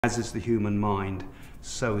As is the human mind,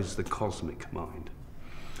 so is the cosmic mind.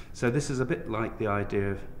 So this is a bit like the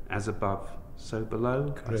idea of as above, so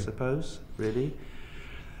below, correct. I suppose, really.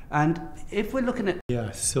 And if we're looking at... Yeah,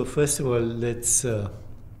 so first of all, let's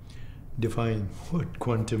define what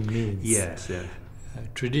quantum means. Yes, yeah.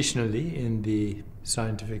 Traditionally, in the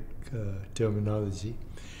scientific terminology,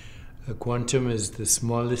 a quantum is the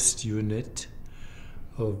smallest unit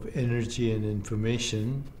of energy and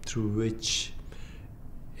information through which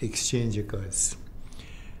exchange occurs.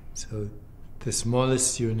 So the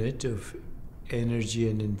smallest unit of energy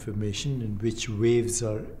and information in which waves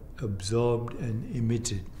are absorbed and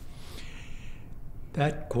emitted.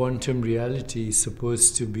 That quantum reality is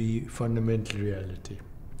supposed to be fundamental reality.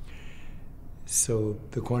 So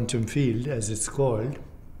the quantum field, as it's called,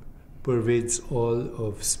 pervades all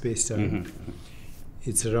of space-time. Mm-hmm.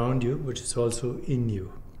 It's around you, but it's also in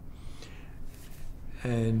you.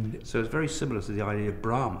 And so it's very similar to the idea of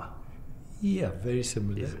Brahma. Yeah, very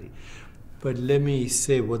similar. Yes. But let me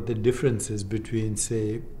say what the difference is between,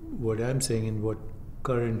 say, what I'm saying and what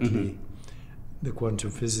currently the quantum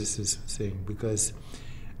physicists are saying, because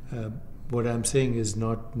what I'm saying is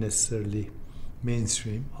not necessarily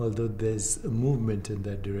mainstream, although there's a movement in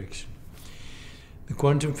that direction. The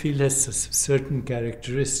quantum field has certain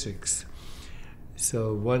characteristics.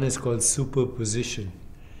 So one is called superposition.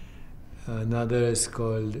 Another is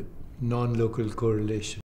called non-local correlation.